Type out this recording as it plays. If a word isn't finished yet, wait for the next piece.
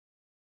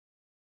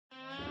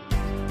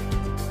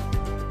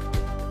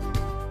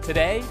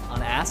Today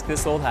on Ask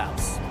This Old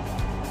House.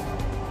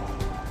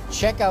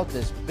 Check out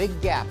this big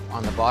gap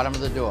on the bottom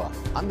of the door.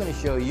 I'm going to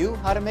show you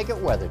how to make it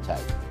weather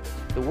tight.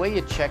 The way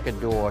you check a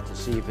door to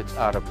see if it's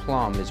out of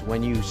plumb is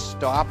when you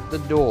stop the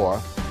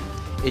door,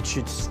 it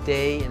should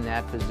stay in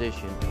that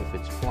position if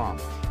it's plumb.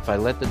 If I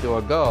let the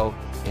door go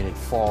and it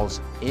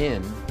falls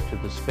into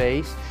the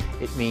space,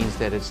 it means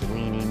that it's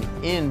leaning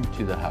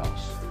into the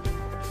house.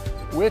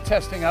 We're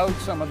testing out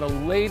some of the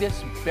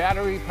latest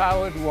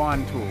battery-powered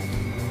wand tools.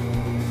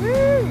 Woo!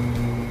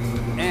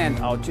 And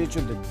I'll teach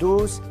you the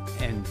do's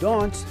and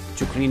don'ts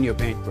to clean your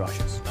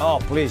paintbrushes. Oh,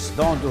 please,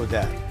 don't do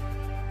that.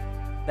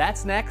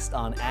 That's next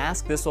on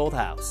Ask This Old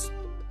House.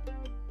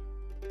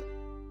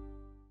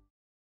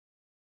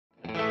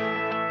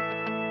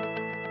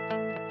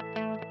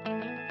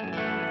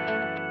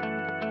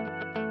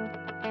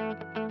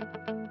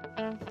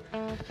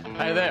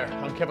 Hi there,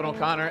 I'm Kevin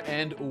O'Connor,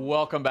 and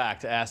welcome back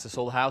to Ask This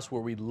Old House,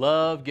 where we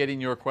love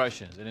getting your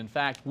questions. And in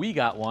fact, we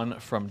got one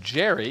from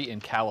Jerry in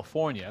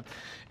California.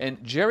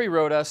 And Jerry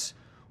wrote us,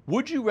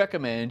 would you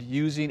recommend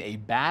using a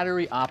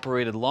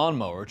battery-operated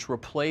lawnmower to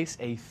replace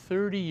a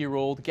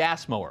 30-year-old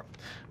gas mower?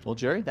 Well,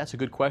 Jerry, that's a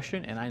good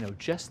question, and I know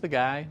just the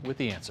guy with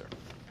the answer.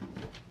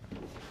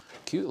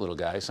 Cute little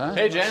guys, huh?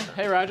 Hey, Jen.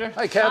 Hey, Roger.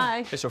 Hi, Kev. Hi.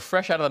 Okay, so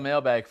fresh out of the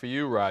mailbag for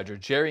you, Roger.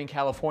 Jerry in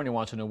California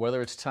wants to know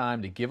whether it's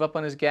time to give up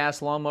on his gas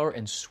lawnmower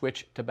and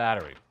switch to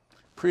battery.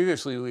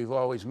 Previously, we've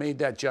always made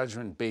that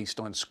judgment based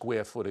on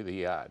square foot of the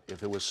yard.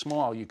 If it was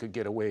small, you could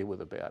get away with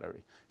a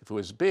battery. If it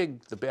was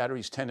big, the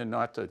batteries tended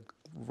not to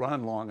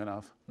run long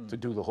enough to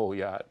do the whole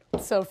yard.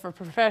 So for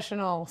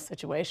professional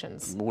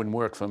situations. It wouldn't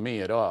work for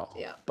me at all.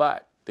 Yeah.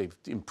 But they've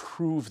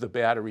improved the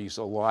batteries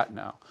a lot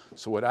now.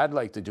 So what I'd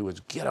like to do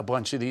is get a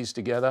bunch of these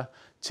together,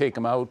 take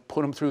them out,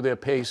 put them through their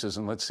paces,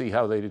 and let's see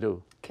how they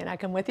do. Can I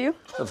come with you?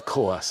 Of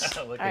course.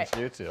 Look All at right.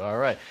 you two. All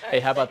right.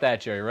 Hey, how about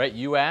that, Jerry, right?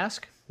 You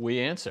ask, we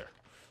answer.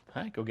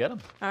 All right, go get them.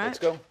 All right. Let's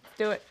go.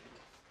 Do it.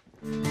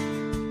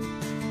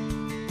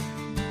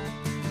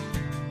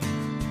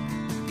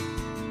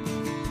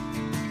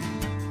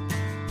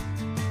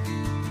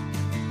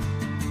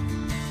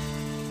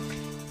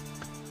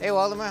 Hey,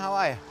 Waldemar, how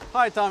are you?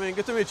 Hi, Tommy.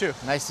 Good to meet you.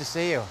 Nice to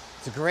see you.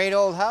 It's a great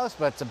old house,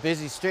 but it's a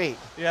busy street.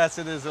 Yes,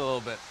 it is a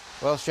little bit.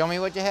 Well, show me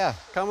what you have.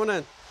 Come on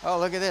in. Oh,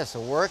 look at this, a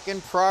work in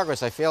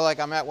progress. I feel like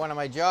I'm at one of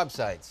my job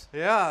sites.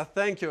 Yeah,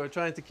 thank you. We're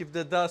trying to keep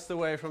the dust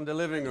away from the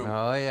living room.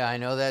 Oh, yeah, I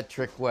know that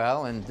trick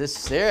well. And this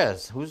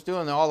stairs, who's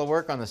doing all the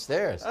work on the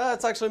stairs?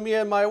 It's actually me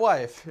and my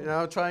wife,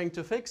 trying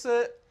to fix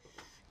it.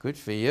 Good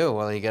for you.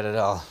 Well, you got it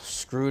all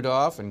screwed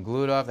off and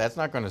glued off. That's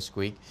not going to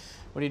squeak.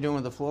 What are you doing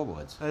with the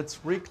floorboards?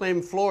 It's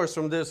reclaimed floors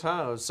from this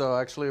house, so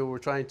actually we're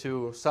trying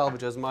to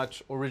salvage as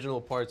much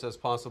original parts as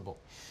possible.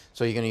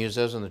 So you're going to use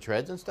those on the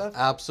treads and stuff?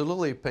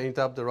 Absolutely. Paint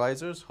up the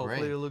risers. Hopefully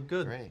Great, it'll look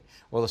good. Great.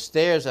 Well, the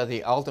stairs are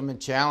the ultimate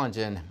challenge,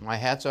 and my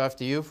hat's off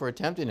to you for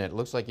attempting it. It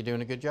looks like you're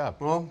doing a good job.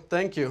 Well,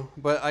 thank you.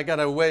 But I got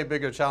a way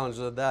bigger challenge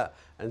than that,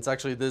 and it's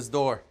actually this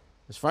door.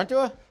 This front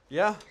door?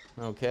 Yeah.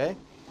 Okay.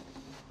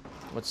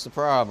 What's the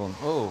problem?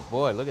 Oh,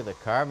 boy, look at the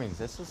carvings.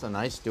 This is a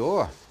nice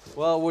door.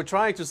 Well, we're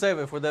trying to save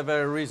it for that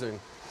very reason.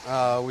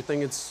 We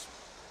think it's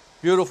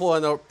beautiful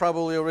and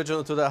probably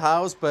original to the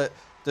house, but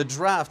the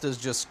draft is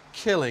just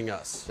killing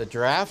us. The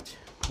draft?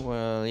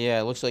 Well, yeah,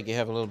 it looks like you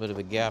have a little bit of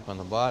a gap on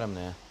the bottom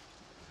there.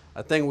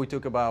 I think we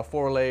took about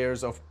 4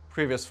 layers of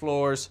previous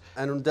floors,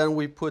 and then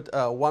we put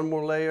one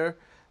more layer,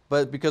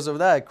 but because of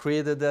that, it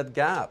created that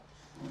gap.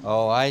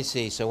 Oh, I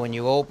see. So when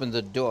you open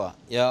the door,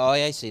 yeah, oh,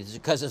 I see.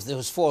 Because if there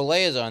was 4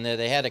 layers on there,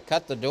 they had to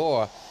cut the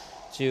door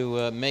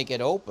to make it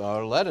open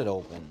or let it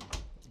open.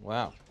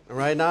 Wow.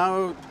 Right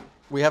now,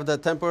 we have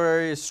that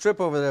temporary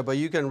strip over there, but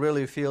you can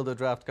really feel the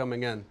draft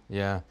coming in.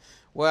 Yeah.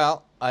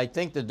 Well, I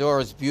think the door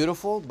is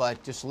beautiful,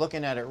 but just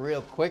looking at it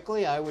real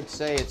quickly, I would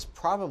say it's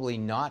probably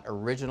not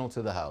original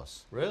to the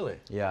house. Really?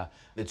 Yeah.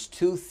 It's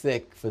too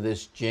thick for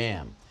this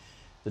jamb.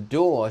 The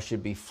door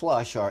should be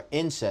flush or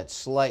inset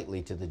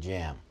slightly to the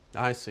jamb.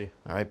 I see.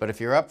 All right, but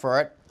if you're up for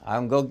it,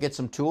 I'll go get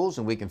some tools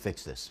and we can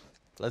fix this.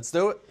 Let's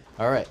do it.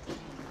 All right.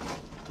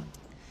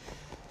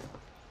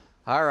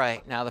 All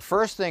right, now the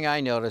first thing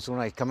I notice when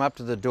I come up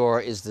to the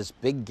door is this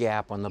big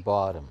gap on the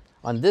bottom.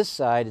 On this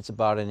side, it's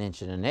about 1 1/8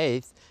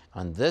 inches.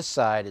 On this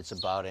side, it's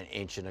about 1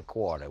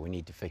 1/4 inches. We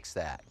need to fix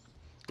that.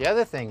 The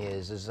other thing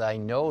is I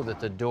know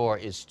that the door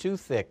is too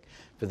thick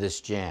for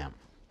this jamb.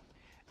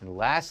 And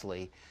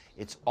lastly,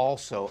 it's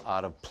also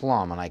out of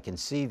plumb, and I can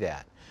see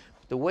that.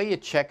 The way you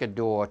check a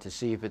door to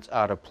see if it's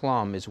out of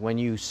plumb is when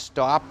you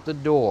stop the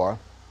door,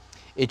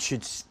 it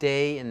should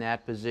stay in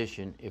that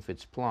position if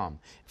it's plumb.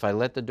 If I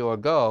let the door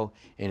go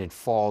and it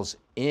falls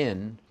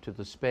into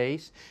the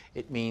space,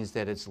 it means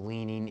that it's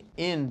leaning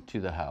into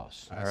the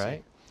house. All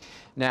right?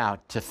 Now,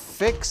 to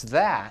fix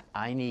that,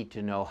 I need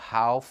to know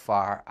how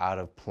far out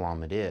of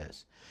plumb it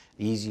is.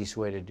 The easiest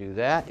way to do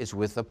that is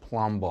with a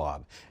plumb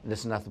bob. And this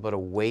is nothing but a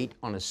weight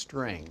on a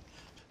string.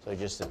 So I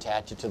just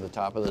attach it to the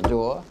top of the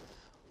door,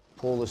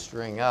 pull the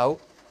string out,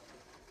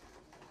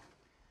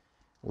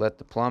 let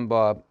the plumb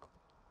bob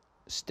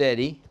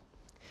steady,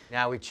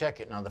 Now we check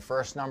it. Now the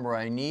first number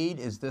I need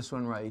is this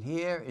one right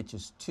here. It's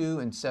just 2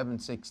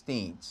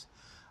 7/16.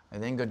 I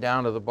then go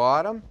down to the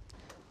bottom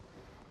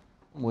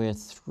with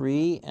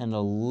 3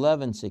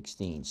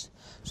 11/16.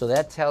 So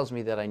that tells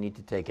me that I need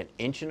to take 1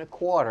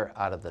 1/4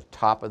 out of the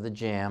top of the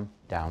jamb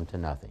down to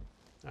nothing.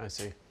 I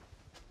see.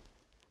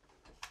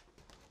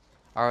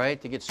 All right,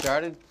 to get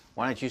started,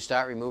 why don't you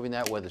start removing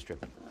that weather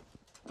stripping?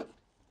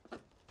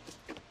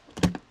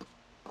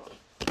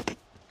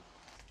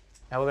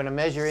 Now we're going to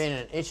measure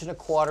in 1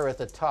 1/4 at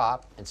the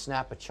top and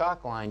snap a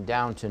chalk line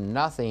down to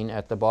nothing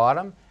at the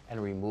bottom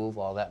and remove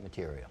all that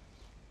material.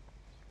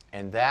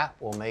 And that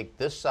will make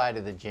this side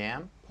of the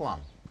jamb plumb.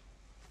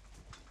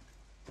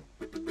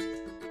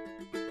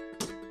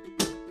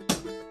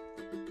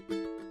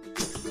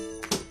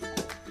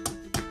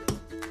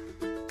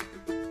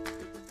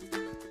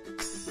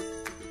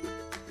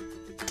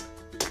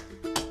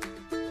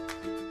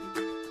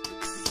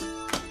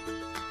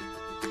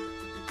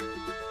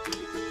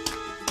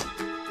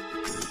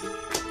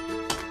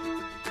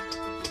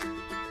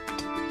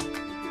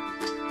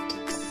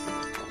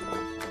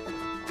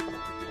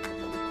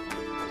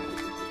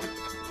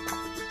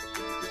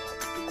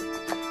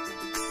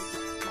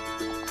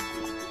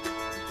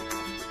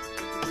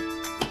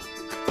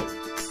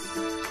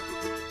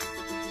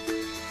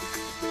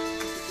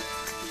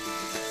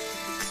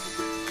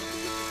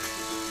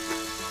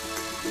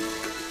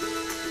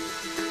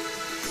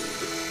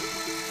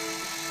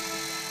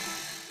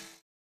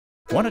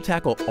 Want to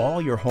tackle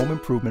all your home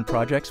improvement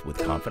projects with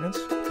confidence?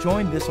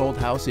 Join This Old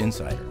House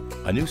Insider,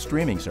 a new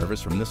streaming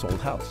service from This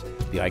Old House,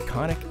 the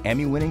iconic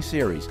Emmy-winning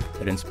series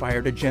that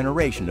inspired a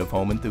generation of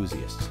home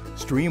enthusiasts.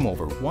 Stream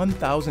over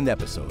 1,000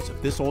 episodes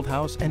of This Old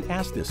House and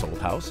Ask This Old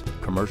House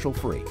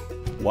commercial-free.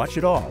 Watch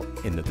it all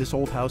in the This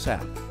Old House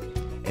app.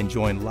 And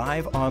join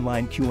live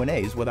online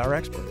Q&As with our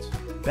experts.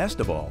 Best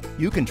of all,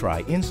 you can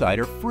try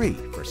Insider free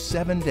for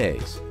 7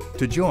 days.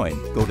 To join,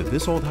 go to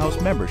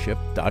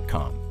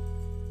thisoldhousemembership.com.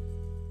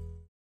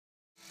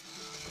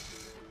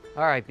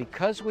 All right,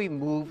 because we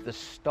moved the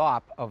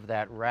stop of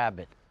that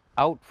rabbet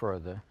out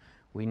further,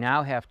 we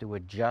now have to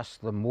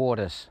adjust the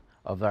mortise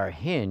of our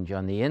hinge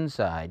on the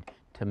inside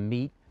to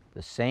meet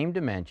the same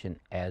dimension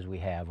as we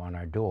have on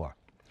our door.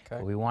 Okay.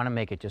 But we want to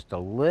make it just a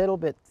little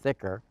bit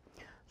thicker,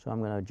 so I'm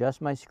going to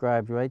adjust my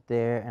scribes right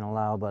there and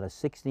allow about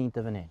 1/16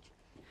 of an inch.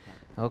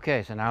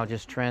 Okay, so now I'll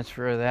just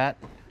transfer that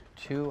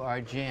to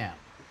our jamb.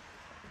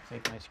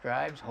 Take my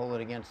scribes, hold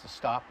it against the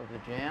stop of the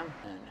jamb,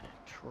 and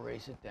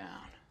trace it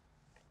down.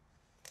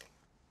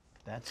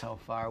 That's how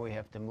far we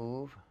have to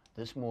move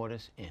this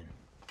mortise in.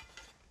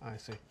 I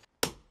see.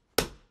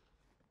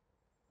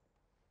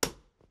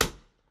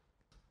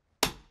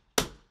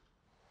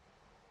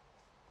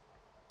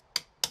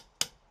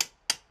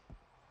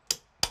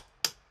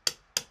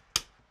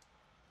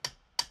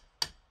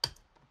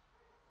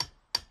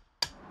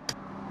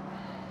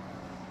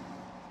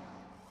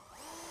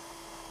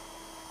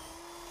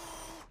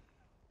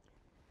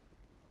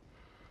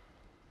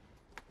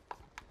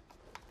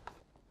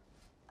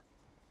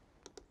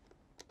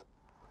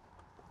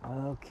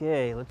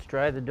 Okay, let's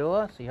try the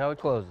door, see how it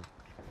closes.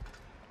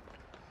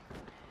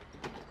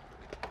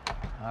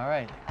 All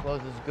right,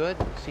 closes good.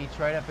 Seats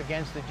right up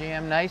against the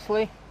jamb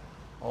nicely,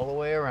 all the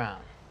way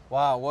around.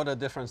 Wow, what a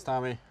difference,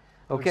 Tommy.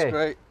 Okay. Looks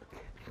great.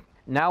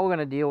 Now we're going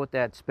to deal with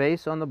that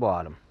space on the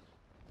bottom.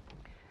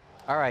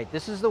 All right,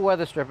 this is the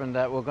weather stripping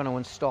that we're going to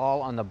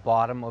install on the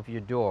bottom of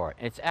your door.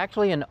 It's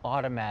actually an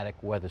automatic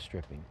weather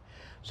stripping.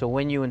 So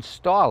when you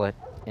install it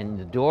and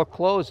the door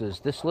closes,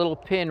 this little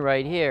pin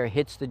right here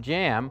hits the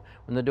jamb.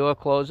 When the door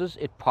closes,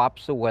 it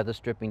pops the weather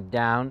stripping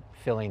down,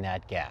 filling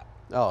that gap.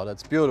 Oh,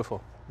 that's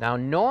beautiful. Now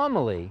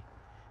normally,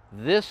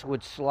 this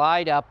would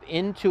slide up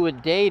into a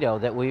dado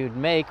that we would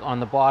make on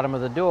the bottom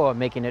of the door,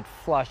 making it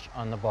flush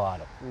on the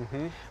bottom.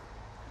 Mm-hmm.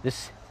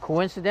 This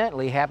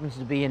coincidentally happens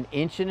to be 1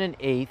 1/8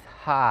 inches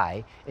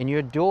high, and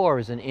your door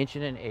is 1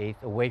 1/8 inches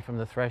away from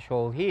the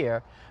threshold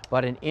here,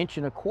 but 1 1/4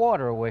 inches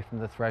away from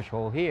the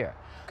threshold here.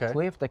 Okay. So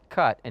we have to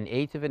cut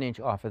 1/8 of an inch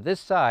off of this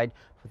side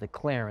for the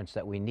clearance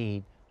that we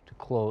need to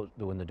close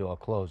when the door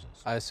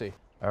closes. I see.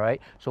 All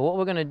right, so what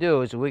we're going to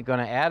do is we're going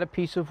to add a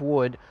piece of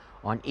wood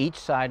on each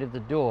side of the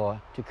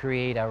door to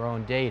create our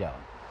own dado.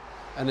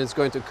 And it's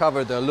going to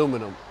cover the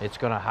aluminum. It's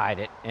going to hide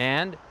it,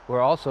 and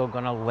we're also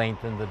going to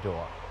lengthen the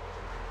door.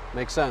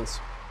 Makes sense.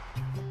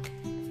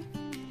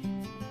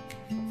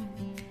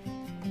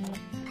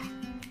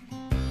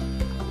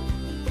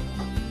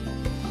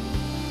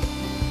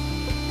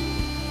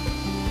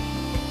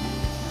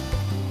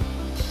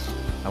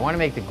 I want to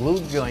make the glue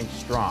joint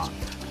strong,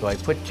 so I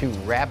put 2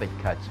 rabbet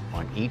cuts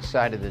on each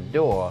side of the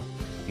door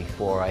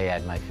before I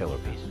add my filler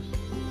pieces.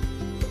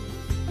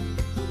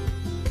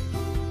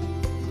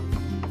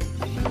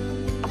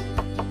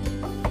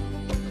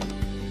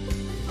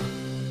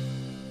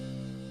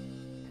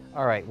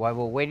 All right, while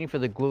we're waiting for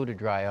the glue to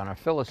dry on our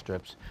filler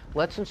strips,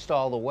 let's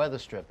install the weather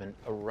stripping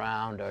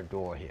around our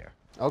door here.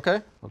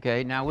 Okay.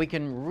 Okay, now we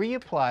can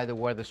reapply the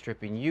weather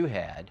stripping you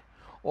had,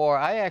 or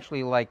I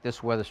actually like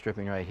this weather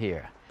stripping right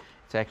here.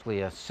 It's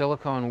actually a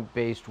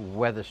silicone-based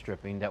weather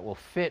stripping that will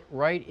fit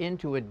right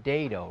into a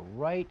dado,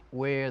 right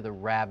where the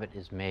rabbet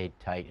is made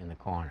tight in the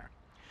corner.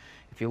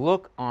 If you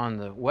look on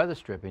the weather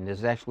stripping,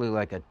 there's actually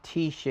like a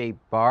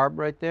T-shaped barb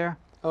right there.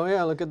 Oh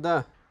yeah, look at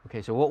that.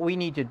 Okay, so what we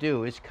need to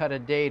do is cut a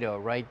dado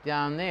right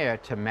down there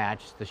to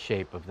match the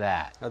shape of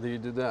that. How do you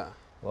do that?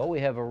 Well, we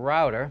have a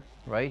router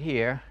right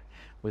here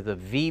with a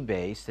V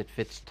base that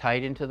fits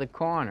tight into the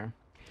corner.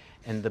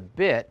 And the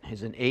bit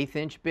is an 1/8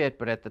 inch bit,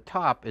 but at the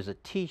top is a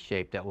T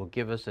shape that will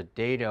give us a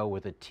dado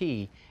with a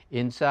T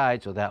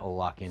inside, so that will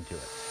lock into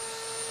it.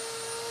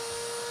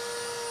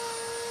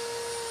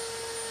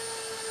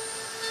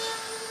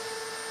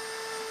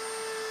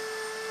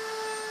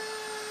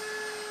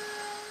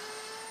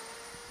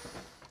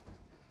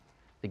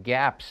 The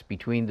gaps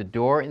between the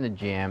door and the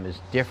jamb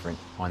is different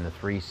on the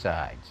 3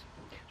 sides.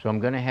 So I'm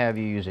going to have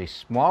you use a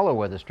smaller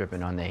weather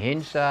stripping on the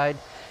hinge side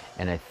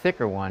and a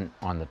thicker one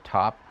on the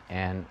top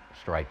and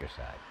striker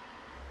side.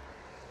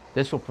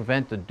 This will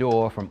prevent the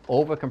door from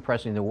over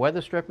compressing the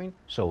weather stripping,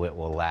 so it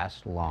will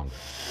last longer.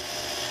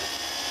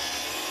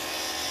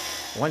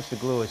 Once the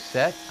glue is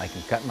set, I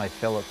can cut my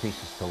fillet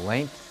pieces to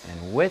length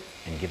and width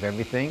and give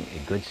everything a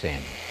good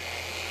sanding.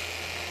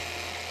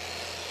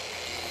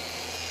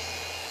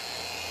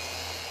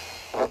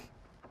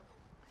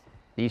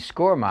 These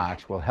score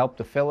marks will help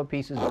the fillet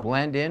pieces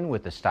blend in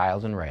with the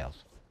stiles and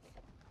rails.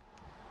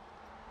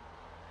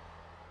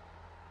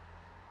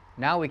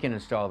 Now we can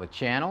install the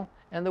channel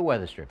and the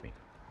weather stripping.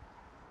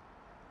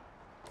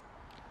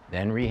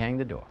 Then rehang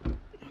the door.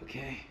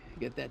 Okay,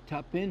 get that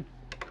top in.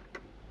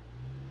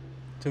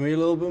 To me a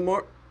little bit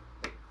more.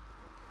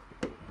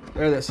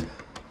 There it is.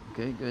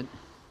 Okay, good.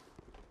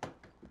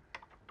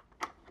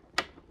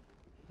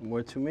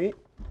 More to me.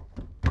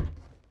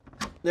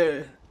 There it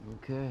is.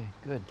 Okay,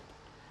 good.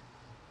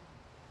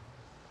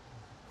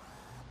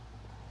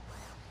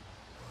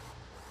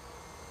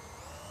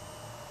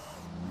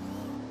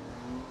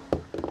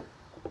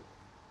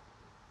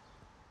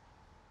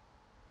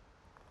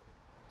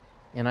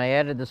 And I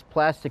added this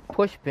plastic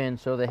push pin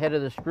so the head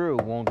of the screw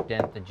won't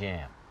dent the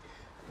jamb.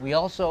 We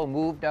also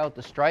moved out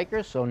the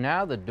strikers, so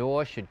now the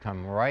door should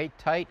come right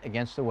tight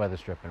against the weather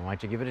stripping. Why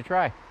don't you give it a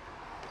try?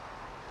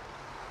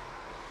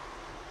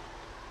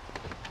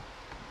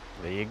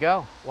 There you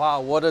go.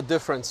 Wow, what a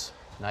difference.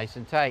 Nice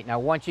and tight. Now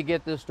once you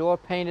get this door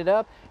painted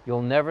up,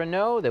 you'll never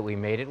know that we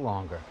made it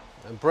longer.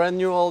 A brand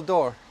new old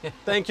door.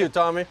 Thank you,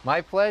 Tommy.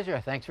 My pleasure.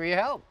 Thanks for your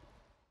help.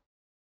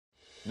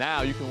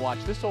 Now you can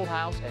watch This Old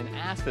House and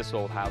Ask This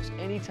Old House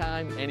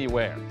anytime,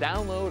 anywhere.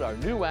 Download our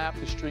new app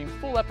to stream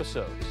full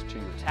episodes to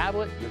your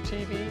tablet, your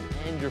TV,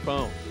 and your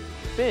phone.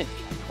 Binge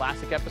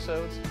classic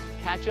episodes,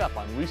 catch up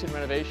on recent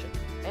renovations,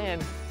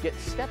 and get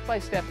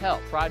step-by-step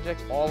help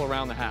projects all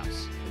around the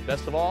house. And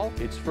best of all,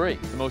 it's free.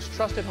 The most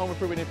trusted home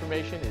improvement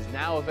information is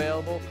now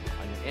available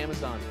on your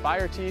Amazon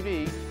Fire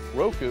TV,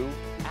 Roku,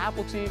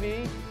 Apple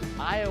TV,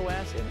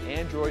 iOS, and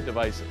Android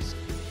devices.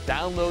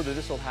 Download the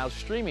This Old House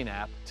streaming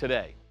app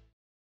today.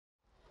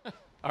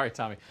 All right,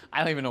 Tommy, I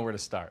don't even know where to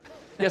start.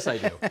 Yes, I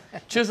do.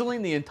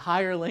 Chiseling the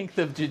entire length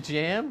of the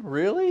jamb?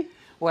 Really?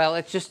 Well,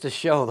 it's just to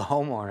show the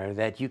homeowner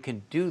that you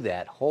can do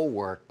that whole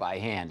work by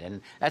hand.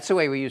 And that's the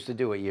way we used to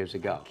do it years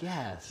ago.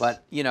 Yes.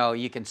 But, you know,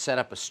 you can set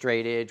up a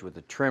straight edge with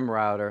a trim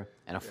router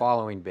and a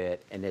following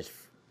bit and just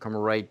come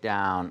right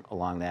down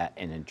along that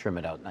and then trim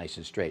it out nice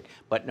and straight.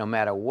 But no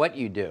matter what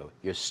you do,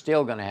 you're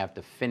still going to have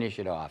to finish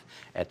it off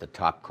at the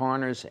top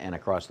corners and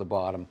across the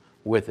bottom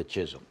with a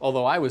chisel.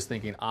 Although I was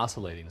thinking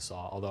oscillating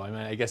saw, although I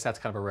mean, I guess that's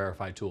kind of a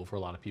rarefied tool for a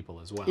lot of people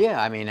as well.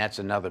 Yeah, I mean, that's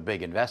another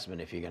big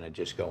investment if you're going to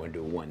just go and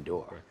do one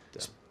door.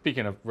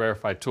 Speaking of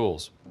rarefied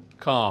tools,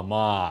 come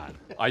on.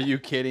 Are you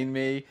kidding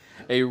me?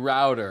 A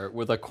router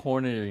with a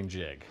cornering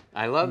jig.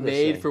 I love this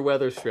Made thing. for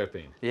weather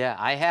stripping. Yeah,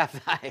 I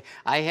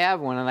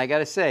have one, and I got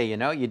to say, you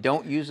know, you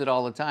don't use it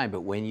all the time,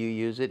 but when you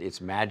use it,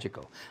 it's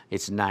magical.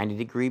 It's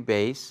 90-degree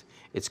base.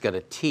 It's got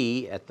a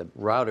T at the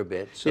router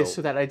bit. So, Yeah,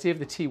 so that idea of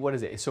the T, what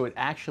is it? So it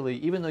actually,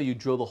 even though you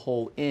drill the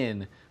hole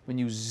in, when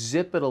you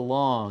zip it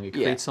along, it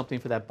creates something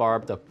for that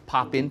barb to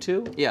pop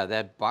into? yeah,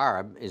 that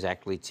barb is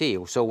actually T.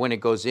 So when it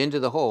goes into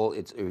the hole,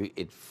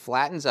 it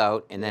flattens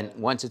out, and then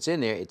once it's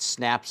in there, it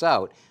snaps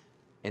out,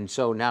 and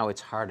so now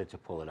it's harder to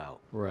pull it out.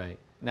 Right.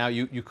 Now,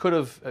 you could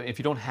have, if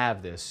you don't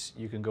have this,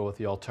 you can go with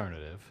the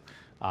alternative,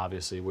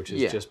 obviously, which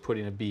is just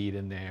putting a bead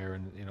in there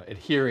and, you know,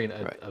 adhering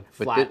a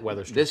flat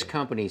weather stripping. This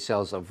company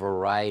sells a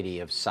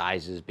variety of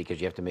sizes because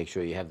you have to make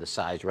sure you have the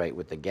size right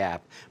with the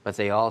gap, but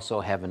they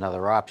also have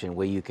another option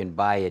where you can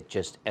buy it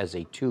just as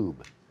a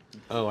tube.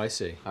 Oh, I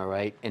see. All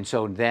right, and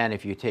so then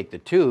if you take the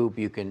tube,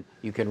 you can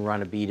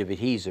run a bead of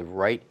adhesive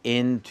right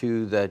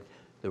into the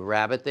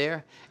rabbet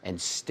there and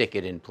stick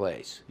it in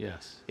place.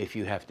 Yes. If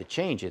you have to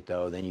change it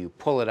though, then you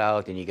pull it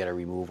out and you got to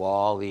remove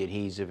all the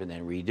adhesive and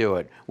then redo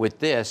it. With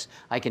this,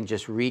 I can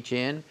just reach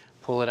in,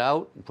 pull it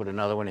out, and put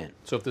another one in.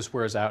 So if this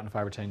wears out in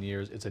 5 or 10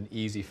 years, it's an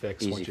easy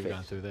fix once you've fix.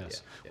 gone through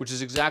this, Yeah. which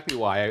is exactly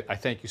why I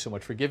thank you so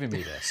much for giving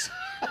me this.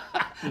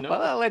 You know?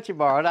 Well, I'll let you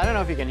borrow it. I don't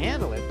know if you can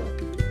handle it.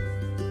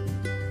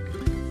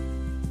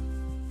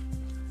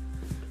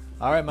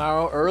 All right,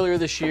 Mauro, earlier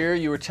this year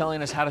you were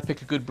telling us how to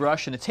pick a good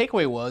brush, and the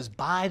takeaway was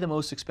buy the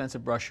most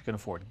expensive brush you can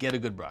afford. Get a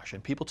good brush.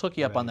 And people took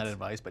you up on that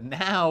advice, but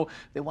now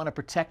they want to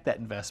protect that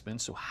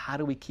investment. So how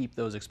do we keep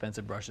those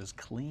expensive brushes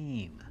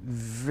clean?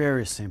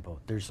 Very simple.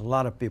 There's a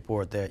lot of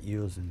people that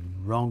use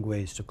wrong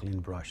ways to clean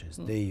brushes.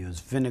 They use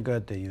vinegar,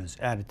 they use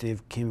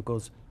additive,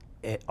 chemicals.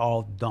 It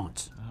all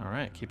don't. All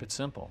right, keep it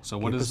simple. So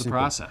what is the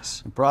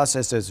process? The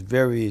process is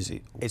very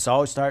easy. It's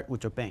always start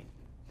with your paint.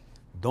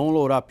 Don't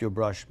load up your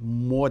brush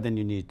more than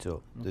you need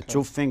to. The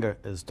 2 finger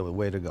is the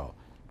way to go.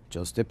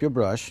 Just dip your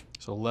brush.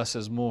 So less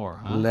is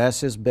more, huh?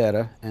 Less is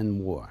better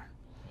and more.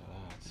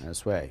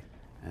 That's right.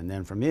 And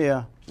then from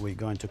here, we're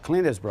going to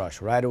clean this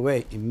brush right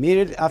away.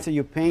 Immediately after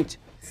your paint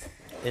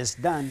is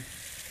done,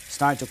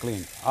 start to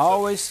clean.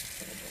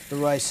 Always the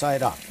right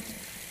side up.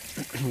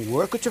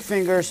 Work with your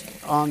fingers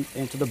on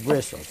into the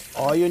bristles.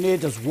 All you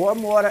need is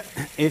warm water.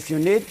 If you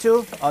need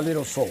to, a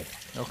little soap.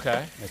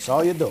 Okay. That's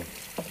all you do.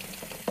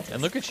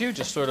 And look at you,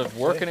 just sort of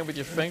working it with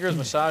your fingers,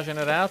 massaging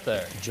it out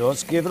there.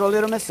 Just give it a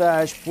little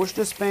massage. Push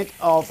this paint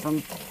out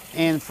from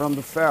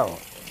the ferrule.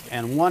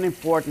 And one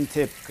important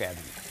tip,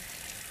 Kevin,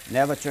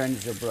 never turn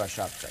your brush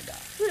upside down.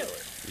 Really?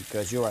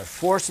 Because you are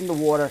forcing the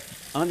water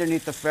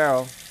underneath the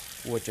ferrule,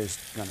 which is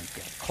going to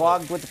get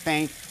clogged with the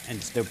paint, and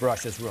the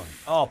brush is ruined.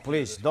 Oh,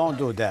 please, don't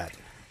do that.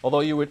 Although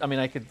you would, I mean,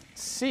 I could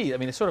see, I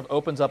mean, it sort of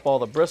opens up all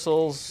the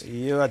bristles.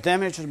 You are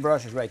damaging the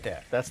brushes right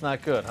there. That's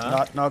not good,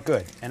 huh? Not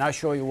good, and I'll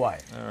show you why.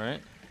 All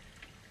right.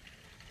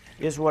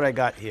 Here's what I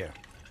got here.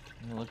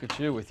 Look at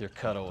you with your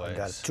cutaways. I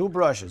got 2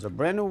 brushes, a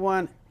brand new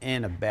one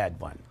and a bad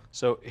one.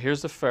 So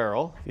here's the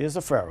ferrule. Here's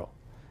the ferrule.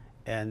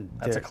 And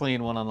That's a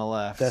clean one on the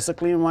left. That's a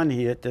clean one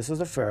here. This is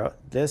the ferrule.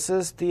 This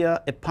is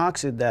the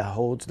epoxy that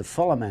holds the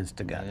filaments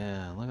together.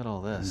 Yeah, look at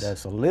all this. And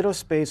there's a little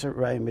spacer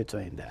right in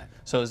between that.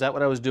 So is that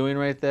what I was doing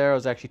right there? I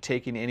was actually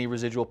taking any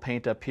residual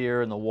paint up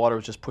here and the water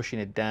was just pushing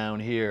it down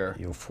here.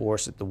 You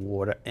force the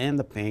water and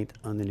the paint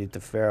underneath the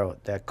ferrule.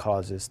 That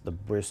causes the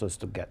bristles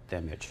to get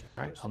damaged.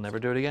 All right, I'll never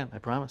do it again, I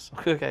promise.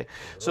 Okay,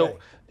 so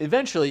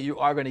eventually you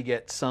are going to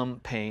get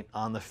some paint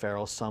on the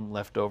ferrule, some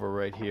left over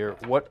right here.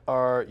 What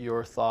are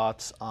your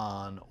thoughts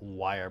on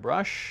wire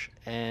brush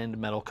and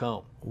metal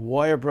comb?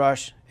 Wire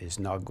brush is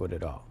not good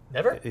at all.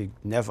 Never?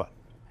 Never.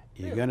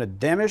 You're going to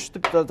damage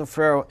the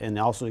ferrule, and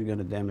also you're going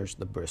to damage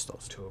the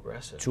bristles. Too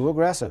aggressive. Too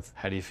aggressive.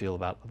 How do you feel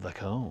about the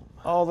comb?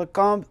 Oh, the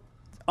comb,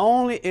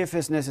 only if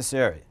it's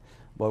necessary.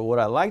 But what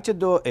I like to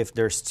do, if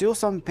there's still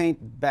some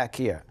paint back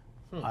here,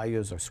 I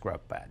use a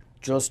scrub pad.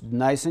 Just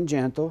nice and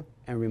gentle,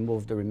 and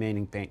remove the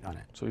remaining paint on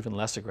it. So even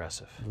less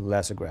aggressive.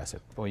 Less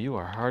aggressive. Boy, you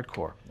are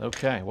hardcore.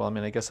 Okay, well, I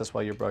mean, I guess that's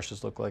why your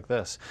brushes look like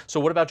this.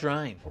 So what about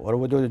drying? What do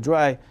we do to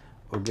dry?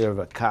 We'll give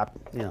it a cap,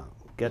 you know,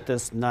 get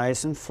this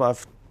nice and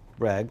fluffed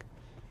rag,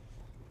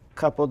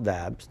 couple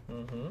dabs,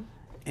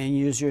 and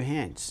use your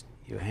hands.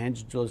 Your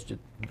hands just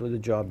do the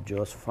job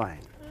just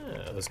fine.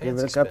 Yeah, Let's give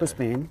it a couple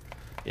spin.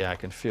 Yeah, I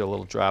can feel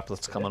little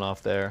droplets coming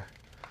off there.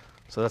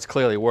 So that's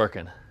clearly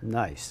working.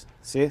 Nice.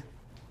 See?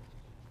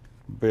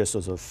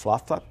 Bristles are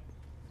fluffed up.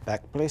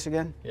 Back place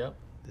again. Yep.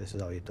 This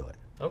is how you do it.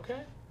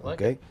 Okay.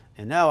 Like Okay.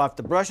 And now,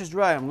 after the brush is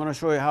dry, I'm going to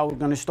show you how we're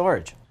going to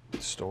storage.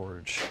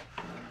 Storage.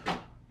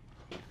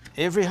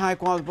 Every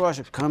high-quality brush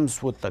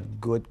comes with a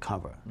good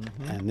cover.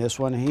 And this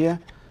one here,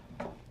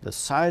 the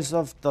size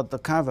of the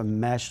cover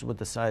matched with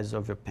the size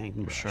of your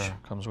paintbrush. Sure,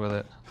 comes with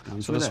it.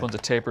 Comes So with this it. one's a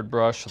tapered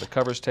brush, so the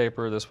cover's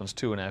taper. This one's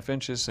 2.5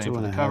 inches, same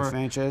for the cover.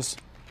 2.5 inches.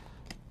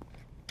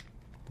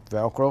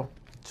 Velcro,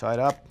 tied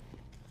up,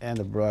 and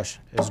the brush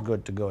is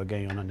good to go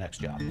again on the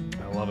next job.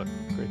 I love it.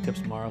 Great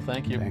tips, Mauro.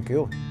 Thank you. Thank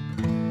you.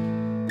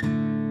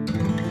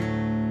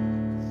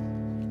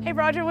 Hey,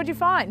 Roger, what'd you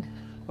find?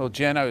 Well,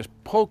 Jen, I was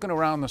poking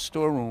around the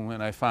storeroom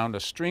and I found a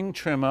string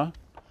trimmer,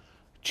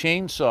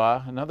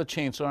 chainsaw, another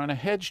chainsaw, and a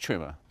hedge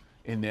trimmer.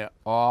 And they're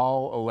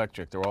all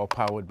electric. They're all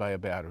powered by a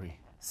battery.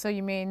 So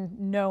you mean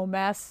no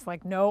mess,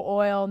 like no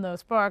oil, no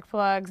spark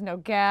plugs, no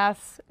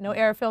gas, no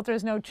air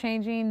filters, no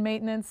changing,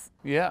 maintenance?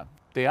 Yeah,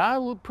 they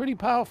are pretty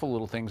powerful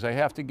little things. I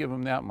have to give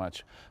them that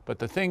much. But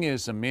the thing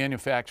is, the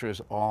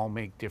manufacturers all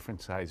make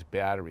different size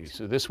batteries.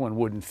 So this one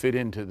wouldn't fit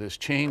into this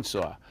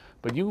chainsaw.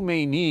 But you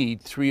may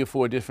need 3 or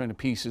 4 different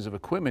pieces of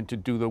equipment to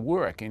do the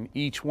work. And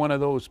each one of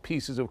those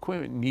pieces of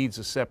equipment needs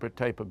a separate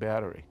type of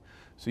battery.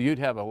 So you'd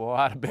have a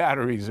lot of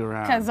batteries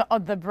around. Because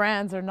the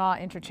brands are not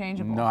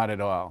interchangeable. Not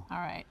at all. All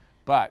right.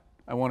 But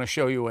I want to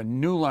show you a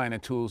new line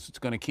of tools that's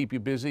going to keep you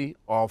busy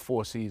all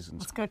 4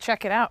 seasons. Let's go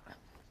check it out.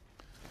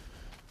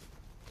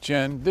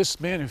 Jen, this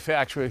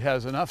manufacturer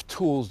has enough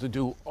tools to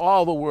do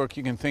all the work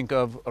you can think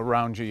of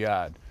around your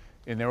yard.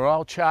 And they're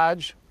all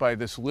charged by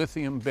this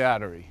lithium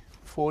battery,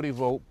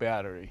 40-volt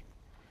battery.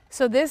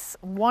 So this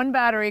one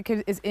battery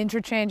is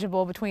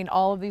interchangeable between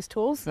all of these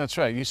tools? That's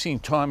right. You've seen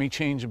Tommy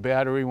change a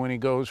battery when he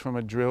goes from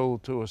a drill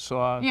to a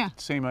saw. Yeah.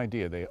 Same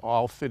idea. They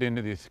all fit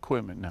into this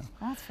equipment now.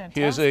 That's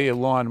fantastic. Here's a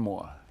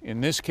lawnmower. In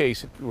this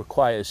case, it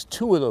requires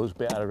 2 of those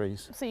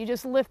batteries. So you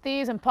just lift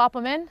these and pop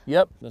them in?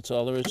 Yep, that's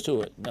all there is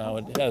to it. Now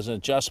it has an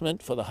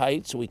adjustment for the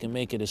height, so we can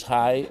make it as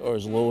high or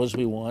as low as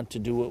we want to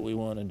do what we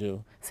want to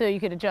do. So you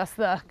could adjust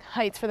the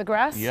heights for the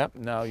grass? Yep,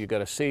 now you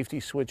got a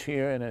safety switch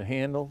here and a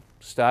handle.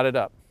 Start it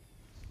up.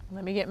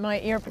 Let me get my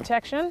ear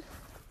protection.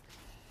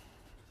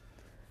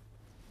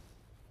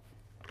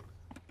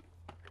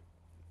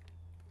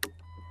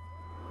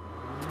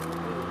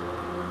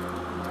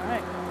 All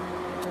right.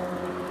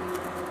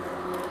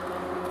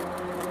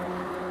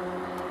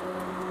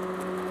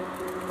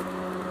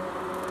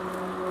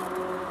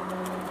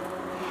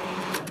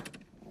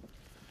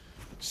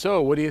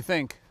 So, what do you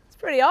think? It's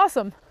pretty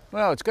awesome.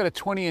 Well, it's got a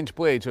 20-inch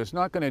blade, so it's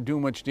not going to do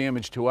much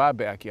damage to our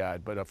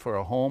backyard, but for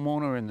a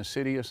homeowner in the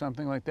city or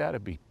something like that,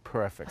 it'd be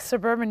perfect.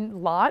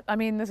 Suburban lot. I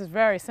mean, this is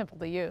very simple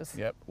to use.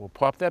 Yep, we'll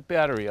pop that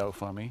battery out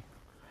for me.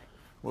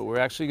 What we're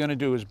actually going to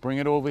do is bring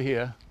it over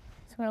here.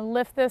 So I'm going to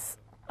lift this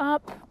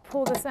up,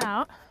 pull this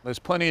out. There's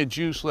plenty of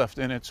juice left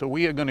in it, so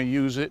we are going to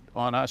use it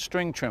on our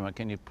string trimmer.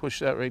 Can you push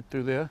that right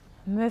through there?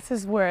 And this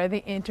is where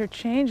the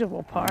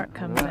interchangeable part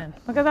comes in.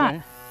 Look at that.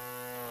 Okay.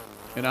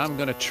 And I'm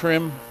going to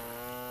trim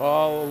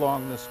all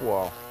along this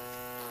wall.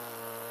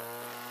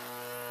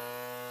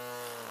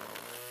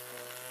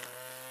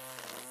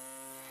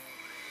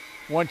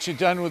 Once you're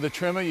done with the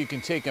trimmer, you can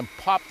take and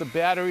pop the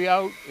battery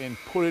out and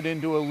put it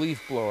into a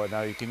leaf blower.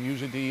 Now you can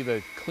use it to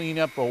either clean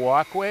up a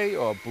walkway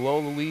or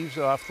blow the leaves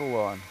off the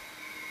lawn.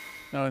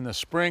 Now in the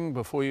spring,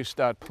 before you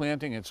start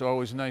planting, it's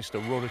always nice to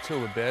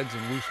rototill the beds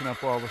and loosen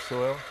up all the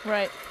soil.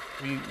 Right.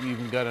 We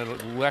even got an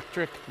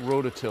electric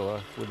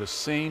rototiller with the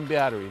same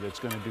battery that's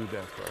going to do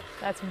that for us.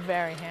 That's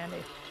very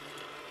handy.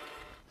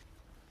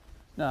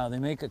 Now, they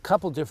make a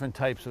couple different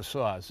types of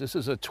saws. This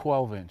is a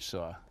 12-inch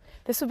saw.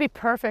 This would be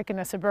perfect in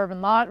a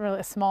suburban lot, really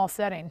a small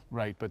setting.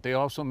 Right, but they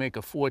also make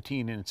a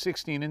 14 and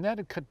 16, and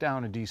that'd cut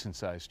down a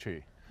decent-sized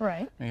tree.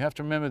 Right. And you have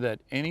to remember that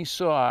any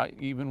saw,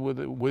 even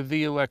with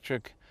the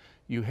electric,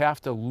 you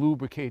have to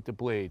lubricate the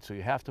blade, so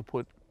you have to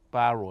put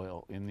bar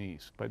oil in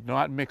these, but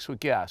not mixed with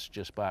gas,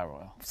 just bar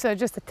oil. So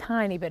just a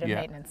tiny bit of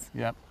maintenance.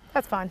 Yep.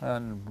 That's fine.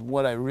 And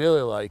what I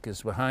really like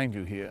is behind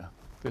you here,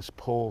 this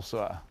pole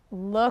saw.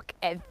 Look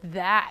at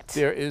that.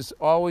 There is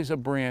always a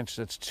branch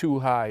that's too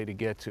high to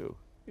get to.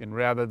 And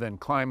rather than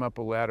climb up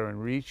a ladder and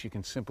reach, you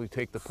can simply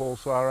take the pole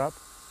saw up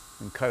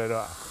and cut it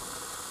off.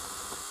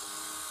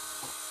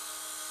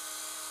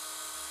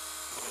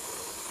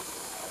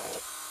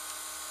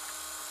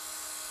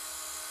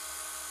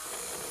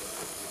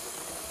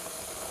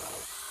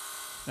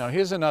 Now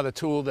here's another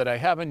tool that I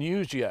haven't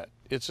used yet.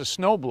 It's a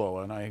snow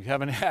blower, and I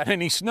haven't had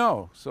any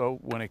snow. So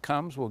when it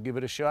comes, we'll give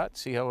it a shot,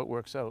 see how it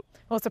works out.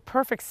 Well, it's a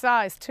perfect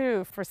size,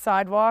 too, for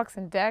sidewalks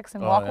and decks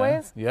and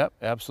walkways. Yeah. Yep,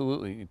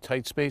 absolutely.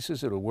 Tight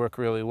spaces, it'll work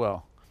really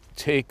well.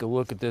 Take a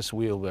look at this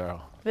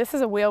wheelbarrow. This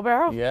is a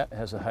wheelbarrow? Yeah, it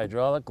has a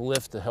hydraulic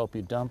lift to help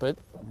you dump it.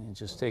 And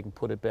just take and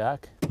put it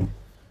back.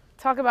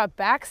 Talk about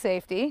back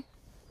safety.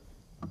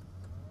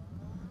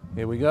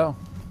 Here we go.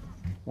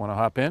 Want to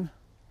hop in?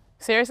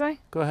 Seriously?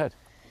 Go ahead.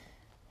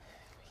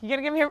 You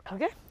gonna give me here?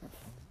 Okay.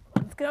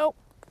 Let's go.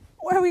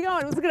 Where are we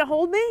going? Was it gonna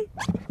hold me?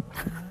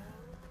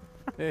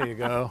 There you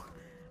go.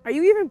 Are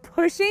you even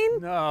pushing?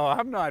 No,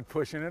 I'm not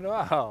pushing at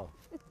all.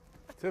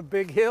 It's a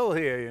big hill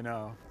here, you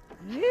know.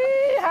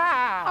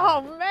 Yeehaw!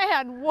 Oh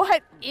man,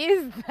 what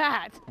is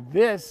that?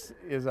 This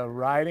is a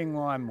riding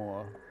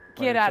lawnmower.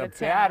 Get out of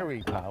It's a town.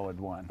 battery-powered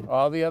one.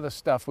 All the other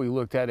stuff we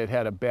looked at, it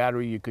had a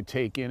battery you could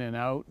take in and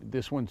out.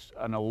 This one's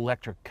an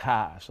electric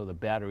car, so the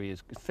battery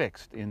is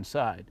fixed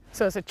inside.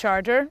 So it's a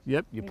charger?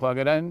 Yep, you plug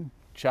it in,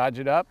 charge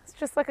it up. It's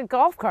just like a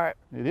golf cart.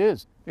 It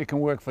is. It can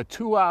work for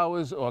 2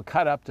 hours or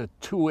cut up to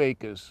 2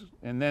 acres,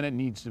 and then it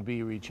needs to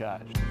be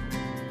recharged.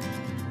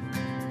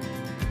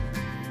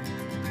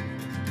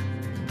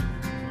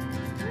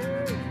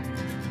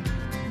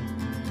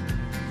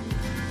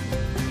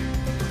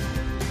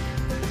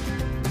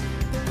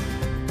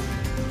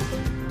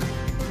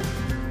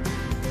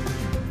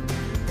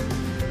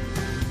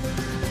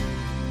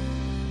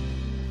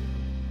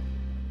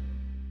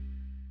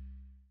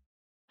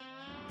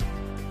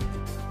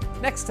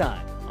 Next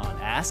time on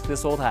Ask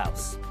This Old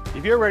House.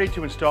 If you're ready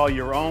to install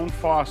your own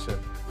faucet,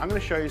 I'm going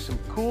to show you some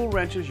cool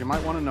wrenches you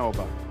might want to know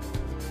about.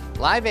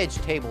 Live edge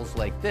tables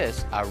like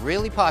this are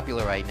really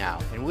popular right now,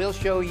 and we'll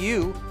show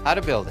you how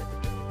to build it.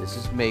 This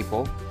is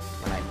maple.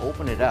 When I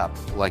open it up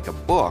like a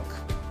book,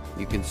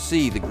 you can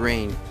see the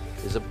grain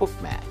is a book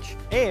match.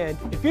 And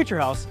in Future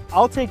House,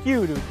 I'll take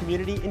you to a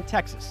community in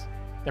Texas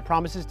that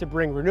promises to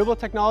bring renewable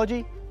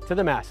technology to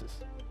the masses.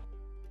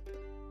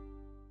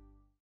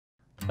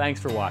 Thanks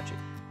for watching.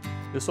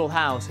 This Old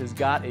House has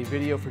got a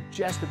video for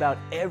just about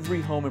every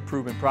home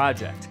improvement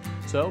project,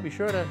 so be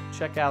sure to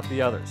check out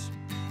the others.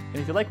 And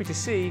if you like what you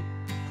see,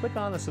 click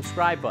on the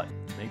subscribe button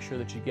to make sure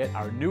that you get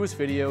our newest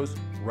videos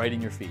right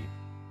in your feed.